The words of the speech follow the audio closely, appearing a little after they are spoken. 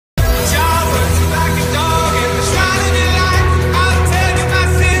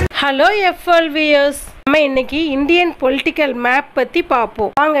Hello FWorld viewers. நம்ம இன்னைக்கு Indian political map பத்தி பாப்போம்.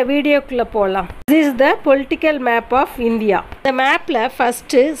 வாங்க வீடியோக்குள்ள போலாம். This is the political map of India. இந்த மேப்ல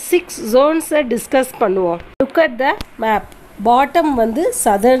first 6 zones டிஸ்கஸ் பண்ணுவோம். Look at the map. Bottom வந்து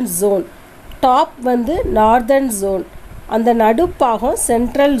southern zone. Top வந்து northern zone. அந்த நடுப்பாகம்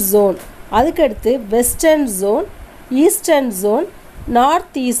central zone. அதுக்கு அடுத்து western zone, eastern zone,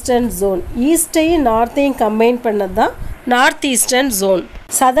 north eastern zone. ஈஸ்டையும் நார்த்தையும் combine பண்ணது தான் நார்த் ஈஸ்டர்ன் ஜோன்.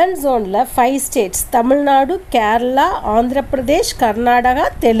 சதர்ன் ஜோனில் 5 ஸ்டேட்ஸ்: தமிழ்நாடு, கேரளா, ஆந்திர பிரதேஷ், கர்நாடகா,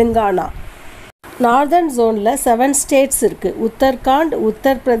 தெலுங்கானா. நார்தர்ன் ஜோனில் 7 ஸ்டேட்ஸ் இருக்குது: உத்தரகாண்ட்,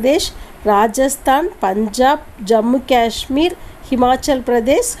 உத்தரப்பிரதேஷ், ராஜஸ்தான், பஞ்சாப், ஜம்மு காஷ்மீர், ஹிமாச்சல்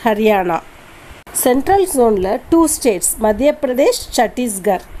பிரதேஷ், ஹரியானா. சென்ட்ரல் ஜோனில் 2 ஸ்டேட்ஸ்: மத்திய பிரதேஷ்,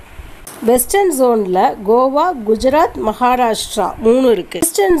 சத்தீஸ்கர். வெஸ்டர்ன் ஜோனில் கோவா, குஜராத், மகாராஷ்டிரா 3 இருக்குது.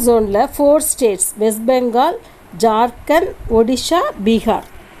 ஈஸ்டர்ன் ஜோனில் 4 states: west Bengal, Jharkhand, Odisha, Bihar.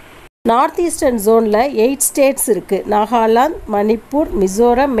 North eastern ஜோனில் 8 ஸ்டேட்ஸ் இருக்குது: நாகாலாந்து, மணிப்பூர்,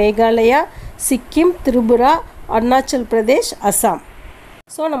 மிசோரம், மேகாலயா, சிக்கிம், திரிபுரா, அருணாச்சல் பிரதேஷ், அசாம்.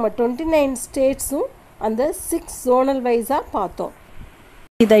 ஸோ நம்ம 29 ஸ்டேட்ஸும் அந்த 6 ஜோனல் வைஸாக பார்த்தோம்.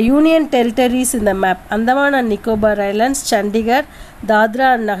 The Union Territories in the map: Andaman and Nicobar Islands, Chandigarh, Dadra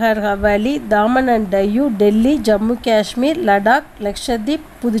and Nagar Haveli, Daman and Diu, Delhi, Jammu Kashmir, Ladakh, Lakshadweep,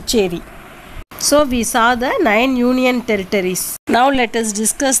 Puducherry. So we saw the 9 Union Territories. Now let us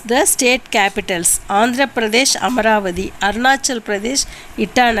discuss the state capitals: Andhra Pradesh, Amaravati; Arunachal Pradesh,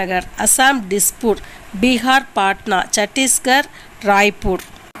 Itanagar; Assam, Dispur; Bihar, Patna; Chhattisgarh, Raipur;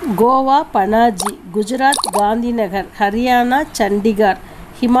 Goa, Panaji; Gujarat, Gandhinagar; Haryana, Chandigarh;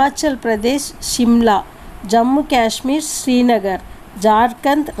 Himachal Pradesh, Shimla; Jammu Kashmir, Srinagar;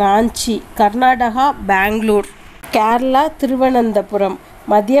 Jharkhand, Ranchi; Karnataka, Bangalore; Kerala, Thiruvananthapuram;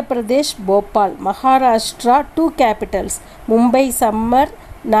 Madhya Pradesh, Bhopal; Maharashtra, 2 capitals: Mumbai, summer;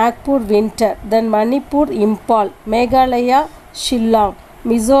 Nagpur, winter; then Manipur, Impal; Meghalaya, Shillong;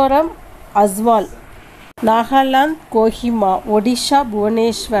 Mizoram, Aswal; Nagaland, Kohima; Odisha,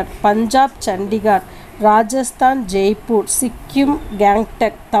 Bhubaneswar; Punjab, Chandigarh; Rajasthan, Jaipur; Sikkim,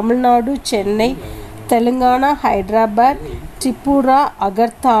 Gangtok; Tamil Nadu, Chennai; Telangana, Hyderabad; Tripura,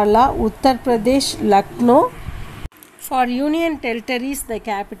 Agartala; Uttar Pradesh, Lucknow. For Union Territories, the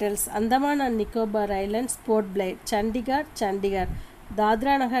capitals: Andaman and Nicobar Islands, Port Blair; Chandigarh, Chandigarh;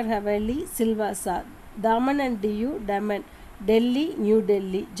 Dadra Nagar Haveli, Silvassa; Daman and Diu, Daman; Delhi, New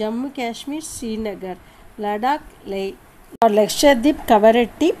Delhi; Jammu Kashmir, Srinagar; Ladakh, Leh; Lakshadweep,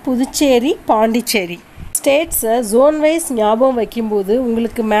 Kavaratti; Puducherry, Pondicherry. States zone wise ஞாபகம் வைக்கும்போது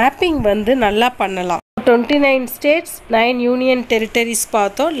உங்களுக்கு mapping வந்து நல்லா பண்ணலாம். 29 states, 9 union territories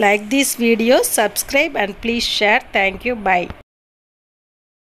பார்த்தோம். Like this video, subscribe and please share. Thank you. Bye.